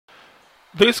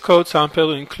This code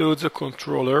sample includes a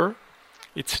controller.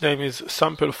 Its name is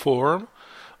sample form.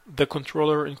 The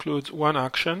controller includes one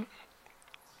action.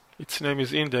 Its name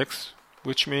is index,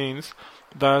 which means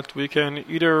that we can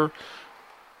either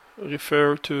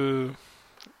refer to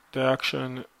the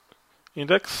action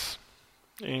index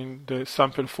in the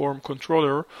sample form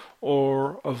controller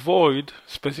or avoid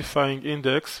specifying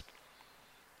index.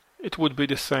 It would be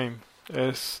the same,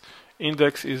 as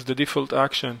index is the default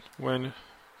action when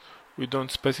we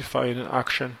don't specify an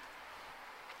action.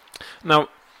 Now,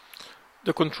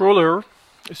 the controller,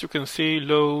 as you can see,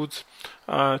 loads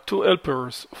two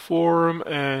helpers, form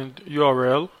and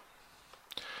URL.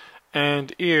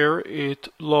 And here it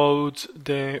loads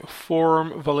the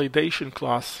form validation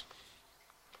class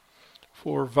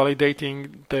for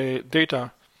validating the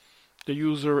data the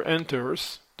user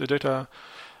enters, the data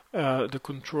the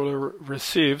controller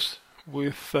receives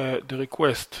with the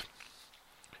request.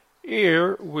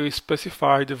 Here we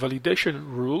specify the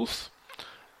validation rules,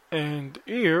 and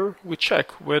here we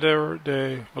check whether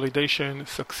the validation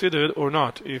succeeded or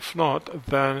not. If not,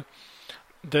 then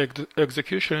the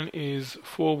execution is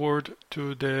forward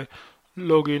to the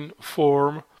login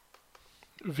form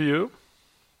view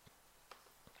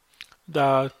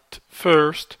that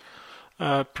first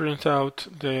print out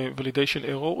the validation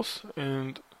errors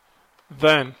and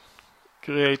then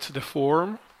creates the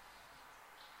form.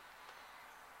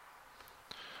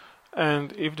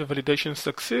 And if the validation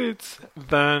succeeds,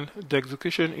 then the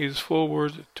execution is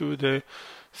forward to the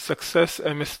success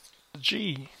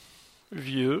MSG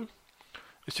view.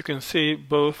 As you can see,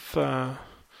 both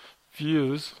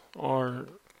views are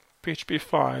PHP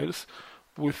files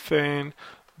within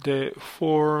the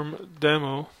form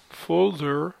demo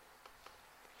folder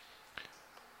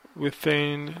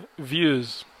within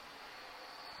views.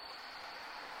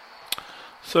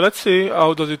 So let's see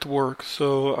how does it work.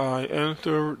 So I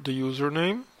enter the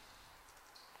username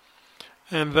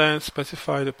and then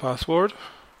specify the password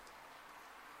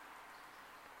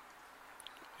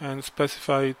and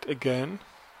specify it again.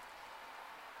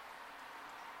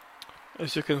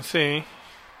 As you can see,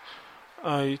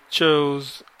 I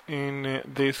chose in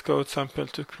this code sample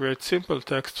to create simple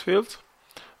text fields,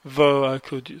 though I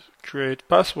could create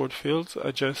password fields.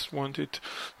 I just want it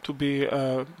to be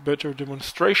a better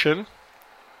demonstration.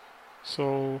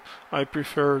 So I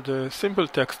prefer the simple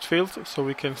text fields so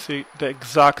we can see the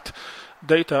exact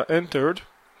data entered.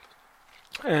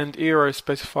 And here I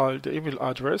specify the email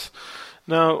address.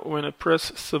 Now when I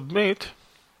press submit,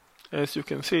 as you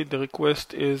can see, the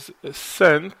request is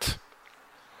sent.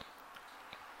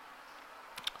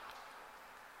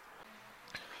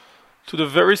 To the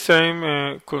very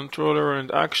same controller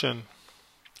and action.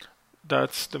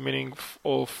 That's the meaning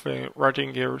of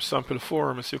writing your sample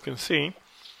form. As you can see,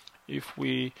 if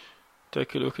we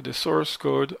take a look at the source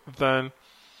code, then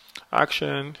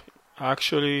action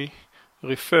actually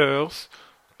refers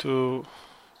to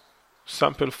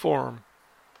sample form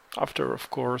after, of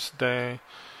course, the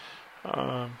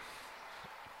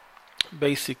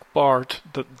basic part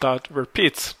that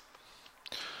repeats.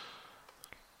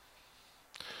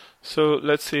 So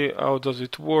let's see how does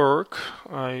it work.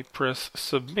 I press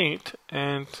submit,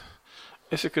 and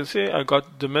as you can see, I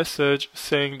got the message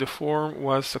saying the form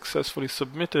was successfully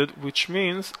submitted, which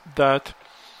means that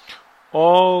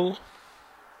all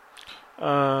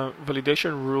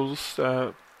validation rules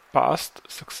passed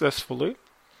successfully.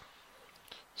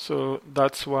 So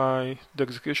that's why the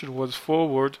execution was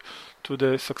forward to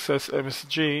the success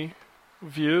MSG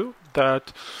view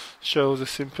that shows a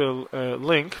simple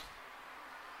link.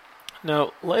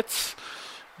 Now let's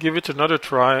give it another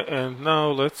try, and now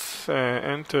let's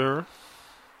enter,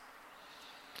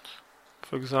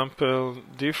 for example,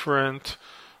 different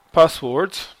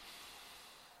passwords.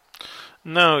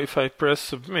 Now if I press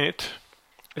submit,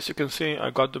 as you can see, I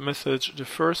got the message the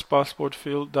first password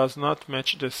field does not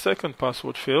match the second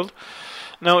password field.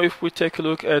 Now if we take a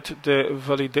look at the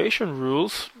validation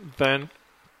rules, then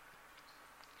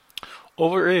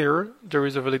over here there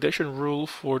is a validation rule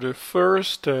for the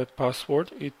first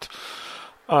password. It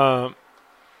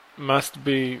must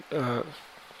be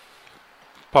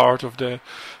part of the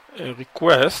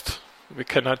request. We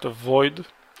cannot avoid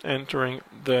entering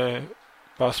the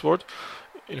password.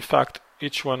 In fact,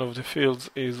 each one of the fields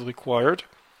is required.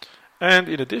 And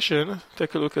in addition,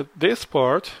 take a look at this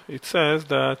part. It says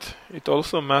that it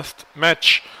also must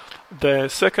match the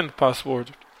second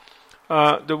password.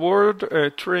 The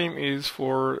word trim is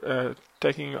for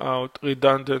taking out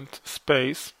redundant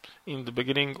space in the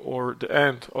beginning or the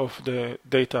end of the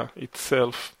data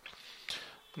itself.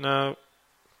 Now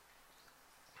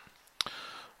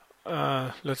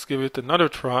let's give it another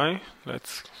try.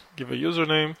 Let's give a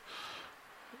username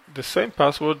the same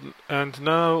password, and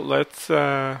now let's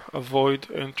avoid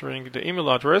entering the email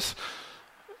address.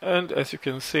 And as you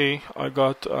can see, I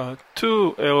got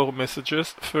two error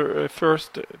messages.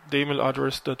 First, the email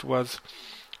address that was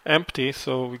empty,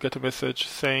 so we get a message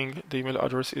saying the email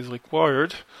address is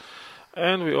required.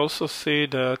 And we also see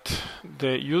that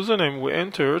the username we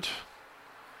entered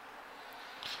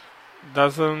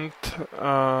doesn't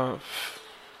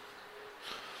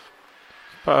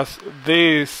pass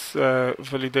this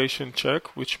validation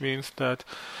check, which means that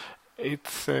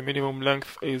its minimum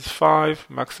length is 5,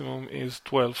 maximum is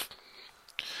 12.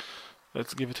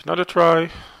 Let's give it another try.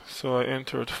 So I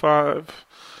entered 5.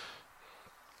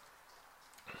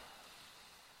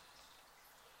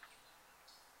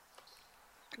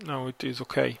 Now it is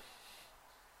okay.